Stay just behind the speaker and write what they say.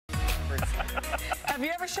Have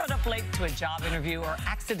you ever showed up late to a job interview or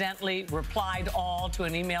accidentally replied all to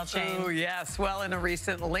an email chain? Oh, yes. Well, in a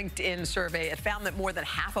recent LinkedIn survey, it found that more than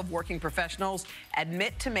half of working professionals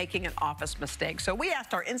admit to making an office mistake. So we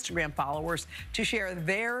asked our Instagram followers to share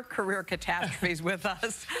their career catastrophes with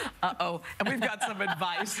us. Uh-oh. And we've got some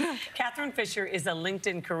advice. Catherine Fisher is a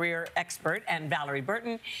LinkedIn career expert, and Valorie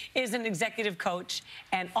Burton is an executive coach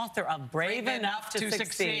and author of Brave Enough to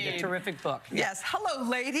Succeed, a terrific book. Yes. Hello,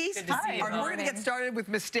 ladies. Good to see you. We're going to get started with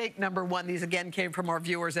mistake number one. These, again, came from our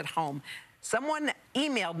viewers at home. Someone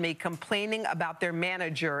emailed me complaining about their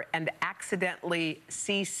manager and accidentally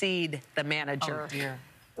CC'd the manager. Oh, dear.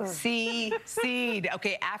 CC'd.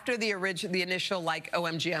 Okay, after the initial, like,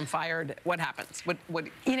 OMG, I'm fired, what happens? What?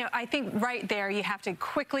 You know, I think right there you have to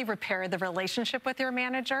quickly repair the relationship with your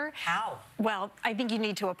manager. How? Well, I think you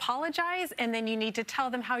need to apologize, and then you need to tell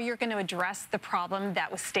them how you're going to address the problem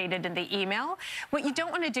that was stated in the email. What you don't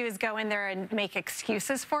want to do is go in there and make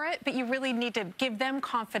excuses for it, but you really need to give them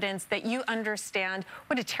confidence that you understand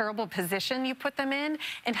what a terrible position you put them in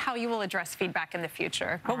and how you will address feedback in the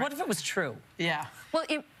future. But what if it was true? Yeah. Well,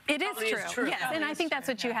 it is true. Yes, Probably and I think that's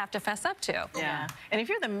what you have to fess up to. Yeah. And if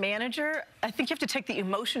you're the manager, I think you have to take the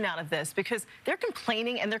emotion out of this, because they're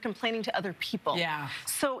complaining, and they're complaining to other people. Yeah.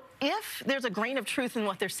 So if there's a grain of truth in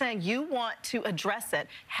what they're saying, you want to address it,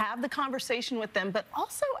 have the conversation with them, but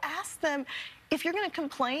also ask them, if you're going to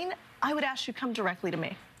complain, I would ask you come directly to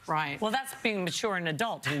me. Right. Well, that's being mature and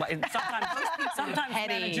adult. And sometimes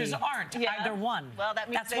managers aren't either one. Well, that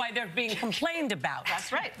means that's why they're being complained about.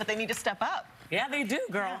 That's right, but they need to step up. Yeah, they do,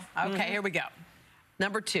 girl. Yeah. Okay, here we go.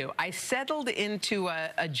 Number two, I settled into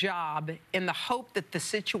a job in the hope that the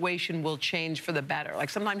situation will change for the better. Like,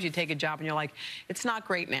 sometimes you take a job and you're like, it's not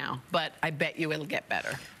great now, but I bet you it'll get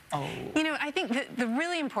better. Oh. You know, I think the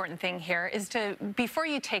really important thing here is to, before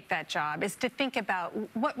you take that job, is to think about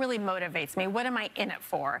what really motivates me. What am I in it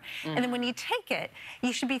for? And then when you take it,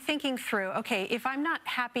 you should be thinking through, okay, if I'm not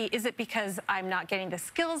happy, is it because I'm not getting the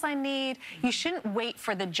skills I need? You shouldn't wait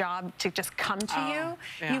for the job to just come to you.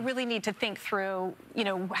 Yeah. You really need to think through, you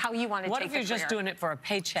know, how you want to take the What if you're just doing it for a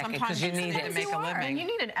paycheck because you need it to make a living? And you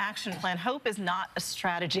need an action plan. Hope is not a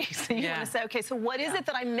strategy. So you want to say, okay, so what is it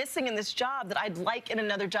that I'm missing in this job that I'd like in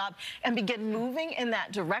another job? And begin moving in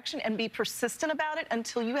that direction and be persistent about it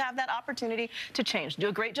until you have that opportunity to change. Do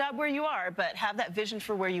a great job where you are, but have that vision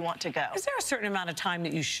for where you want to go. Is there a certain amount of time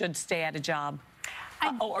that you should stay at a job?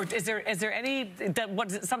 Or is there any,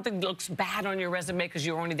 something that looks bad on your resume because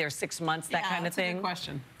you were only there 6 months, that kind of thing? Good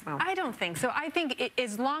question. Wow. I don't think so. I think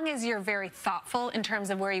as long as you're very thoughtful in terms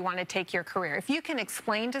of where you want to take your career, if you can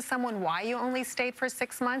explain to someone why you only stayed for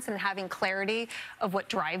 6 months and having clarity of what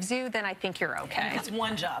drives you, then I think you're okay. If it's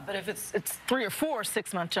one job, but if it's 3 or 4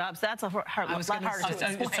 6-month jobs, that's a lot harder to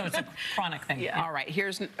explain. So it's a chronic thing. Yeah. All right,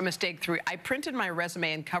 here's a mistake 3. I printed my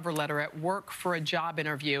resume and cover letter at work for a job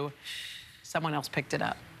interview. Someone else picked it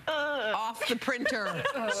up. Off the printer.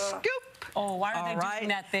 Scoop. Oh, why are they doing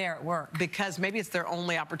that there at work? Because maybe it's their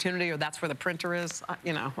only opportunity, or that's where the printer is,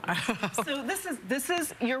 you know. So this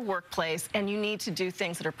is your workplace, and you need to do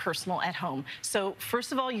things that are personal at home. So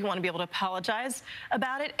first of all, you want to be able to apologize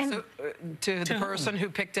about it. And so, to the person who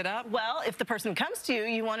picked it up? Well, if the person comes to you,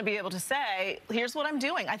 you want to be able to say, here's what I'm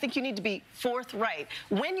doing. I think you need to be forthright.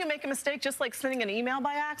 When you make a mistake, just like sending an email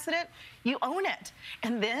by accident, you own it.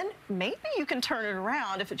 And then maybe you can turn it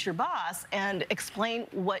around if it's your boss and explain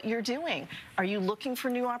what you're doing. Are you looking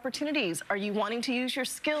for new opportunities? Are you wanting to use your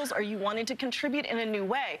skills? Are you wanting to contribute in a new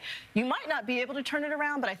way? You might not be able to turn it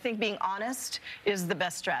around, but I think being honest is the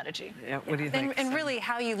best strategy. Yeah, what do you think? And really,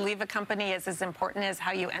 how you leave a company is as important as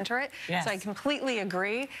how you enter it. Yes. So I completely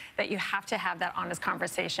agree that you have to have that honest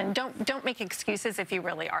conversation. Don't make excuses if you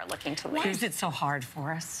really are looking to leave. Why is it so hard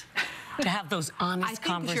for us to have those honest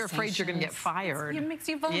conversations? I think you're afraid you're going to get fired. It makes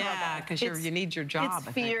you vulnerable. Yeah, because you need your job.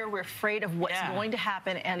 It's fear. We're afraid of what's going to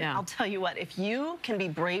happen. And I'll tell you what, if you can be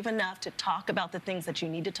brave enough to talk about the things that you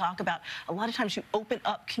need to talk about, a lot of times you open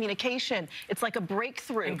up communication. It's like a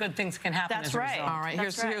breakthrough. And good things can happen as a result. All right,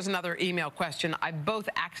 here's another email question. I both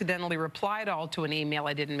accidentally replied all to an email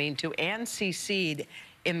I didn't mean to and CC'd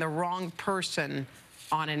in the wrong person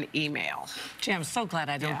on an email. Gee, I'm so glad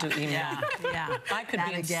I don't do email. Yeah. I could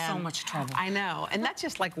be in so much trouble. I know. And that's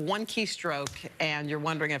just like one keystroke, and you're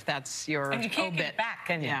wondering if that's your And you can't get it back,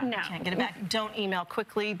 can you? Yeah. No. You can't get it back. Don't email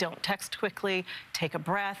quickly. Don't text quickly. Take a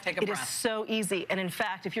breath. Take a breath. It is so easy. And in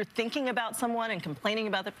fact, if you're thinking about someone and complaining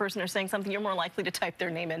about the person or saying something, you're more likely to type their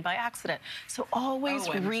name in by accident. So always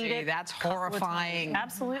read it. That's horrifying.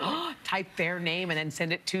 Absolutely. Type their name and then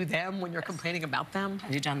send it to them when you're complaining about them.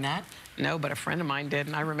 Have you done that? know, but a friend of mine did,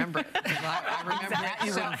 and I remember it. I remember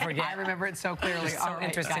You wouldn't forget. I remember it so clearly. So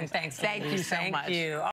interesting. Guys, Thanks. thank you so much. Thank you.